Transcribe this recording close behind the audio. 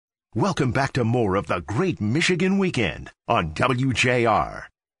Welcome back to more of the Great Michigan Weekend on WJR.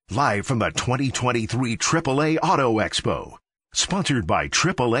 Live from the 2023 AAA Auto Expo. Sponsored by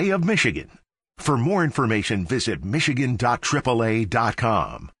AAA of Michigan. For more information, visit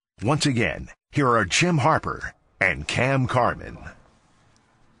michigan.aaa.com. Once again, here are Jim Harper and Cam Carmen.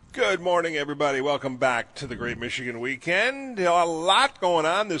 Good morning, everybody. Welcome back to the Great Michigan Weekend. A lot going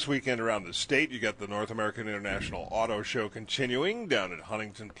on this weekend around the state. You got the North American International Auto Show continuing down at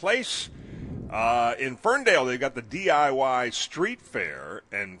Huntington Place. In Ferndale, they've got the DIY Street Fair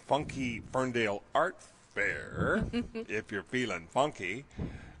and Funky Ferndale Art Fair, if you're feeling funky.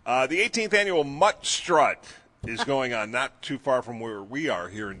 The 18th Annual Mutt Strut is going on not too far from where we are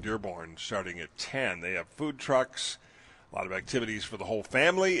here in Dearborn, starting at 10. They have food trucks, a lot of activities for the whole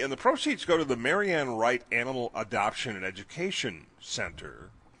family, and the proceeds go to the Marianne Wright Animal Adoption and Education Center,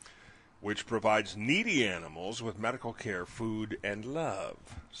 which provides needy animals with medical care, food, and love.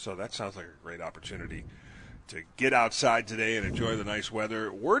 So that sounds like a great opportunity to get outside today and enjoy the nice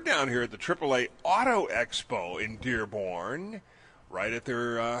weather. We're down here at the AAA Auto Expo in Dearborn, right at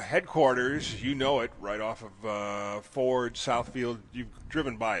their headquarters. You know it, right off of Ford, Southfield. You've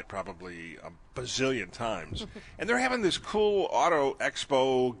driven by it probably a bazillion times. And they're having this cool auto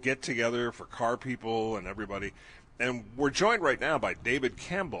expo get-together for car people and everybody. And we're joined right now by David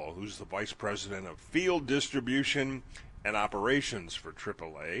Campbell, who's the Vice President of Field Distribution and Operations for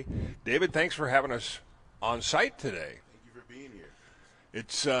AAA. David, thanks for having us on site today. Thank you for being here.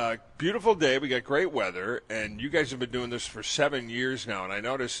 It's a beautiful day. We got great weather, and you guys have been doing this for 7 years now, and I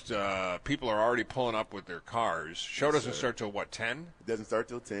noticed people are already pulling up with their cars. Show doesn't start till, what, 10? It doesn't start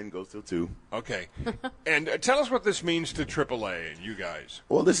till 10, goes till 2. Okay. And tell us what this means to AAA and you guys.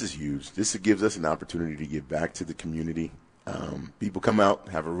 Well, this is huge. This gives us an opportunity to give back to the community. People come out,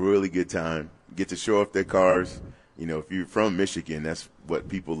 have a really good time, get to show off their cars. You know, if you're from Michigan, that's what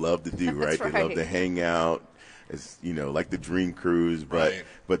people love to do, right? Right. They love to hang out. It's, you know, like the Dream Cruise, but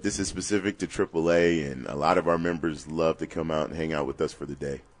this is specific to AAA, and a lot of our members love to come out and hang out with us for the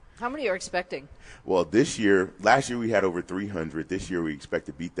day. How many are expecting? Well, last year we had over 300. This year we expect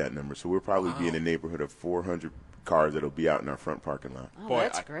to beat that number, so we'll probably be in the neighborhood of 400 cars that'll be out in our front parking lot. Oh, Boy,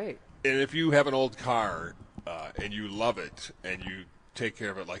 that's great. And if you have an old car and you love it and you take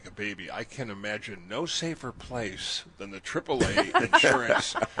care of it like a baby, I can imagine no safer place than the AAA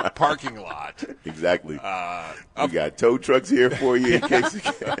insurance parking lot. Exactly. We got tow trucks here for you in case you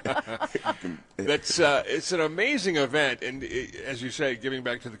That's it's an amazing event, and as you say, giving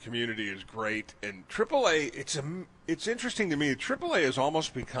back to the community is great. And AAA, it's interesting to me. AAA has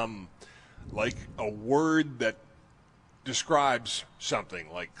almost become like a word that describes something,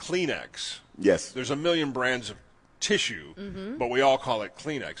 like Kleenex. Yes. There's a million brands of tissue, but we all call it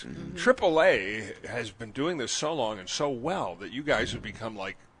Kleenex. AAA has been doing this so long and so well that you guys have become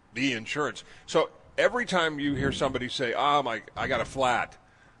like the insurance. So every time you hear somebody say, I got a flat,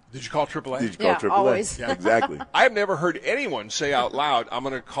 did you call AAA? Did you call AAA? Always. Yeah, exactly. I've never heard anyone say out loud, I'm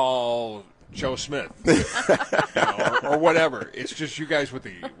going to call Joe Smith or whatever. It's just you guys with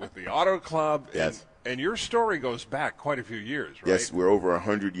the auto club. Yes. And your story goes back quite a few years, right? Yes, we're over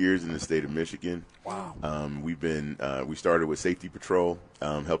 100 years in the state of Michigan. Wow. We started with Safety Patrol,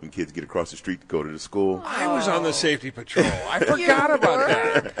 helping kids get across the street to go to the school. I was on the safety patrol. I forgot about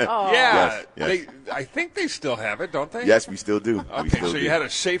that. Oh. Yeah. Yes. I think they still have it, don't they? Yes, we still do. Okay, so you had a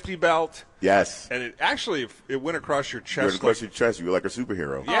safety belt. Yes. And it went across your You chest. went across your chest. You were like a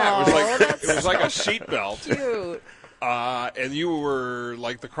superhero. Yeah, that's it was like a seat belt. Cute. And you were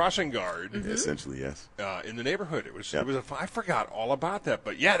like the crossing guard. Essentially, yes. In the neighborhood. It was. Yep. I forgot all about that.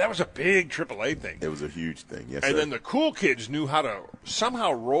 But yeah, that was a big AAA thing. It was a huge thing. Yes, And sir. then the cool kids knew how to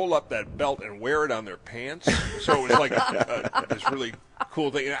somehow roll up that belt and wear it on their pants. So it was like this really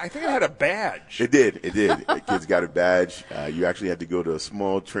cool thing. And I think it had a badge. It did. The kids got a badge. You actually had to go to a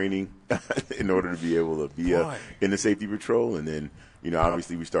small training in order to be able to be in the safety patrol. And then,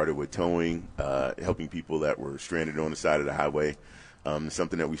 obviously we started with towing, helping people that were stranded on the side of the highway.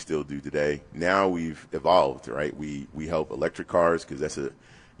 Something that we still do today. Now we've evolved, right? We help electric cars because that's the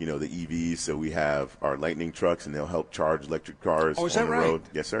EVs. So we have our lightning trucks, and they'll help charge electric cars on the road.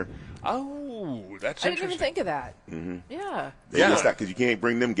 Yes, sir. Oh, that's I interesting. didn't even think of that. Yeah. Because you can't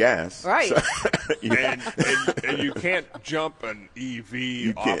bring them gas. Right. So, and you can't jump an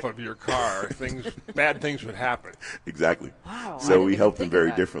EV off of your car. Bad things would happen. Exactly. Wow. I So didn't we even help them think of very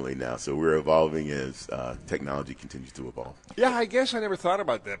that. differently now. So we're evolving as technology continues to evolve. Yeah, I guess I never thought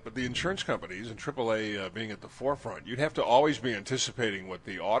about that. But the insurance companies and AAA being at the forefront, you'd have to always be anticipating what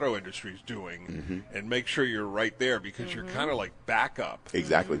the auto industry is doing and make sure you're right there because you're kind of like backup.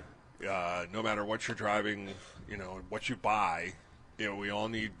 Exactly. No matter what you're driving, what you buy, we all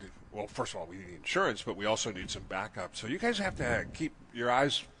need. Well, first of all, we need insurance, but we also need some backup. So you guys have to keep your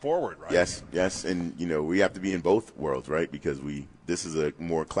eyes forward, right? Yes, and we have to be in both worlds, right? Because this is a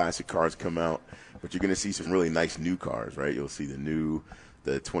more classic cars come out, but you're going to see some really nice new cars, right? You'll see the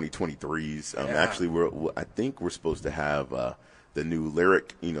 2023s. Actually, I think we're supposed to have the new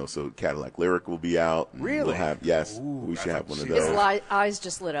Lyric, so Cadillac Lyric will be out. Really? We should have one of His those. eyes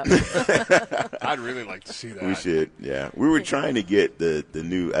just lit up. I'd really like to see that. We should, yeah. We were trying to get the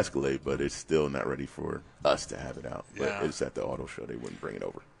new Escalade, but it's still not ready for us to have it out. But it's at the auto show. They wouldn't bring it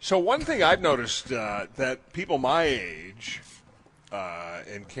over. So one thing I've noticed that people my age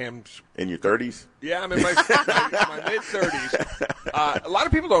and Cam's... In your 30s? Yeah, I'm in my mid-30s. A lot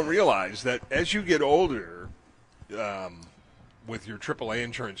of people don't realize that as you get older... with your AAA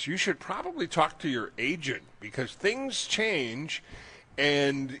insurance, you should probably talk to your agent because things change,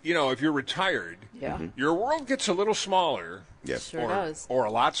 and if you're retired, your world gets a little smaller. Yes, sure does, or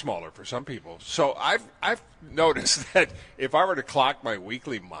a lot smaller for some people. So I've noticed that if I were to clock my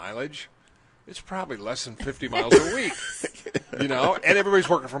weekly mileage, it's probably less than 50 miles a week. And everybody's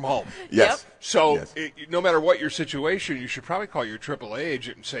working from home. Yes. Yep. So no matter what your situation, you should probably call your AAA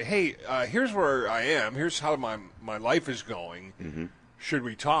agent and say, hey, here's where I am. Here's how my life is going. Mm-hmm. Should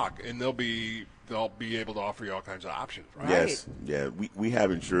we talk? And they'll be able to offer you all kinds of options. Right? Yes. Yeah. We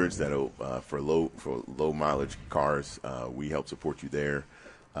have insurance that'll for low mileage cars. We help support you there.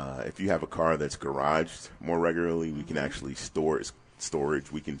 If you have a car that's garaged more regularly, we can actually storage.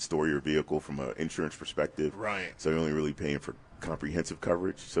 We can store your vehicle from an insurance perspective. Right. So you're only really paying for comprehensive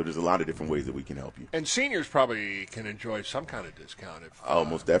coverage. So there's a lot of different ways that we can help you. And seniors probably can enjoy some kind of discount.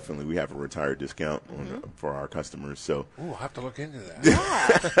 Most definitely. We have a retired discount for our customers. So I'll have to look into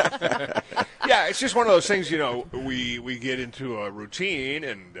that. Yeah, it's just one of those things, we get into a routine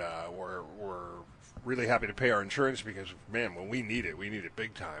and we're really happy to pay our insurance because, man, when we need it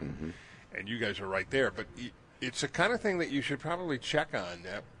big time. Mm-hmm. And you guys are right there. But it's the kind of thing that you should probably check on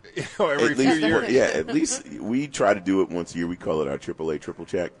every few years. Yeah, at least we try to do it once a year. We call it our AAA triple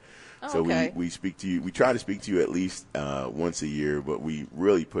check. Oh, so okay. we speak to you. We try to speak to you at least once a year, but we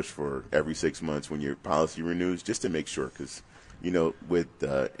really push for every 6 months when your policy renews, just to make sure. Because with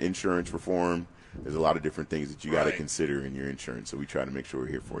insurance reform, there's a lot of different things that you got to consider in your insurance. So we try to make sure we're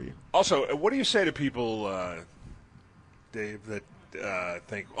here for you. Also, what do you say to people, Dave, that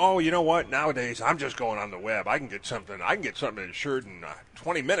think, oh, you know what? Nowadays, I'm just going on the web. I can get something insured in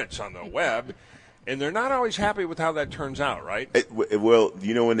 20 minutes on the web, and they're not always happy with how that turns out, right? Well,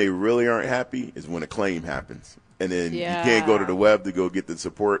 when they really aren't happy is when a claim happens, and then you can't go to the web to go get the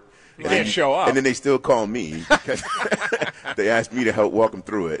support. You can't show up, and then they still call me because they asked me to help walk them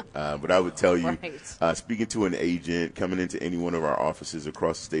through it. But I would tell you, speaking to an agent, coming into any one of our offices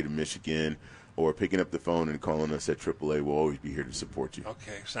across the state of Michigan, or picking up the phone and calling us at AAA, we'll always be here to support you.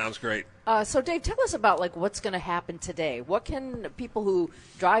 Okay, sounds great. So, Dave, tell us about what's going to happen today. What can people who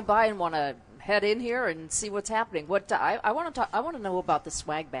drive by and want to head in here and see what's happening? I want to know about the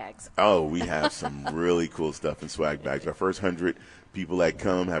swag bags. Oh, we have some really cool stuff in swag bags. Our first 100 people that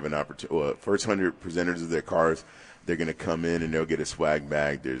come have an opportunity. First 100 presenters of their cars, they're going to come in and they'll get a swag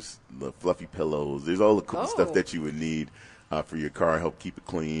bag. There's the fluffy pillows. There's all the cool stuff that you would need for your car, help keep it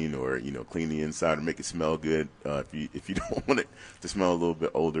clean, or clean the inside or make it smell good. If you don't want it to smell a little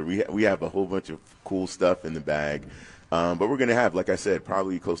bit older, we have a whole bunch of cool stuff in the bag. But we're going to have, like I said,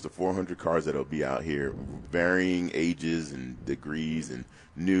 probably close to 400 cars that'll be out here, varying ages and degrees, and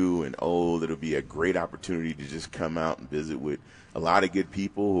new and old. It'll be a great opportunity to just come out and visit with a lot of good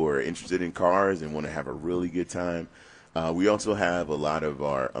people who are interested in cars and want to have a really good time. We also have a lot of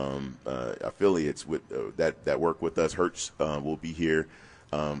our affiliates that work with us. Hertz will be here.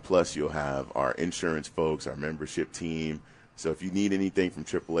 Plus, you'll have our insurance folks, our membership team. So if you need anything from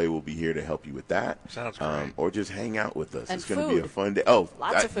AAA, we'll be here to help you with that. Sounds great. Or just hang out with us. And it's going to be a fun day.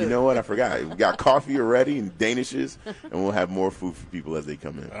 Lots of food. You know what? I forgot. We got coffee already and Danishes, and we'll have more food for people as they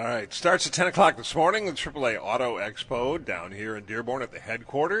come in. All right. Starts at 10 o'clock this morning, the AAA Auto Expo down here in Dearborn at the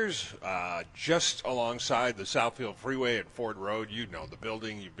headquarters, just alongside the Southfield Freeway at Ford Road. You know the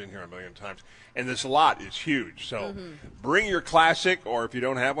building. You've been here a million times. And this lot is huge. So bring your classic, or if you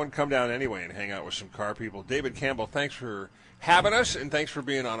don't have one, come down anyway and hang out with some car people. David Campbell, thanks for having us, and thanks for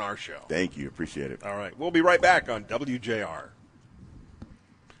being on our show. Thank you. Appreciate it. All right. We'll be right back on WJR.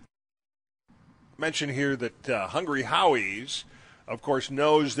 Mention here that Hungry Howie's, of course,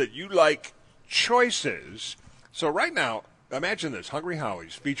 knows that you like choices. So right now, imagine this, Hungry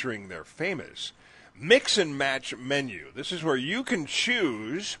Howie's featuring their famous mix and match menu. This is where you can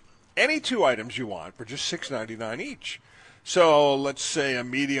choose any two items you want for just $6.99 each. So let's say a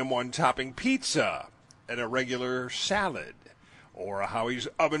medium one-topping pizza and a regular salad, or a Howie's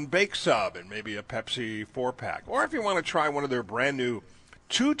Oven Bake Sub and maybe a Pepsi 4-pack. Or if you want to try one of their brand new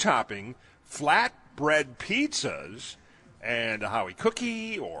 2-topping flatbread pizzas and a Howie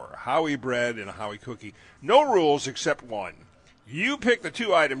cookie or Howie bread and a Howie cookie. No rules except one. You pick the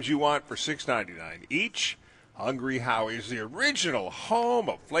 2 items you want for $6.99 each. Hungry Howie's, the original home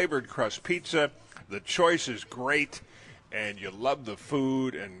of flavored crust pizza. The choice is great, and you love the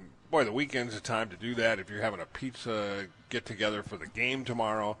food. And, boy, the weekend's the time to do that. If you're having a pizza get-together for the game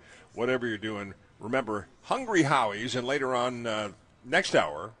tomorrow, whatever you're doing, remember, Hungry Howie's. And later on next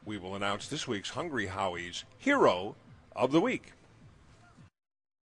hour, we will announce this week's Hungry Howie's Hero of the Week.